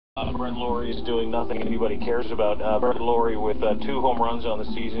Brett Lawrie is doing nothing anybody cares about. Brett Lawrie with 2 home runs on the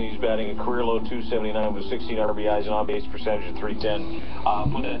season. He's batting a career low 279 with 16 RBIs and on-base percentage of 310.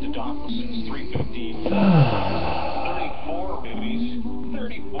 Put that to Donaldson's 315. 34 babies.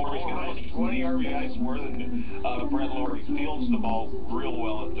 34. He's got 20 RBIs more than Brett Lawrie. Fields the ball real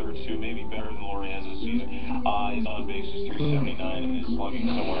well at third, too. Maybe better than Lawrie has this season. His on-base is 379 and his slugging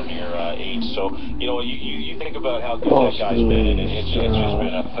somewhere near 8. So, you think about how good that guy's been, and it's just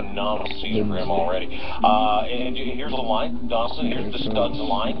been a phenomenal season for him already. And here's the line, Donaldson. Here's the studs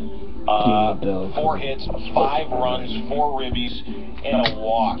line. 4 hits, 5 runs, 4 ribbies, and a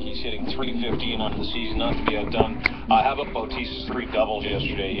walk. He's hitting 350 on the season, not to be outdone. How about Bautista's 3 doubles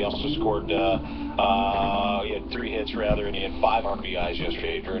yesterday? He also scored, he had 3 hits rather, and he had 5 RBIs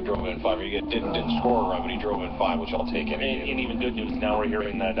yesterday. He drove in 5. He didn't score a run, but he drove in 5, which I'll take any. And even good news, now we're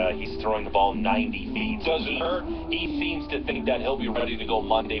hearing that he's throwing the ball 90 feet. Does it hurt? He seems to think that he'll be ready to go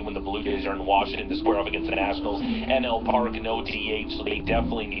Monday when the Blue Jays are in Washington to square up against the Nationals. NL Park and OTH, so they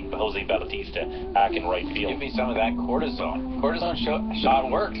definitely need Jose Bautista back in right field. Give me some of that cortisone. Cortisone shot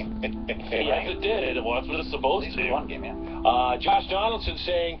worked. Yes, it did. Well, that's what it's supposed to do. One game, yeah. Josh Donaldson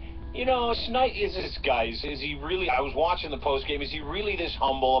saying, tonight is this guy. Is he really? I was watching the post game. Is he really this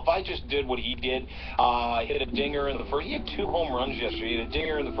humble? If I just did what he did, hit a dinger in the first. He had 2 home runs yesterday. He hit a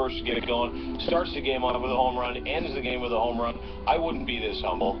dinger in the first to get it going. Starts the game off with a home run. Ends the game with a home run. I wouldn't be this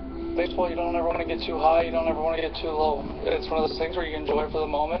humble. Baseball, you don't ever want to get too high, you don't ever want to get too low. It's one of those things where you enjoy it for the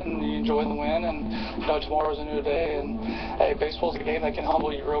moment and you enjoy the win, and tomorrow's a new day, and hey, baseball's a game that can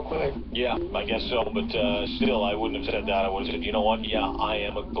humble you real quick. Yeah, I guess so, but still, I wouldn't have said that. I would have said, you know what, yeah, I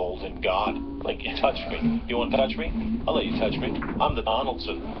am a golden god. Like, touch me. You want to touch me? I'll let you touch me. I'm the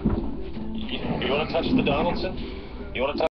Donaldson. You want to touch the Donaldson? You want to touch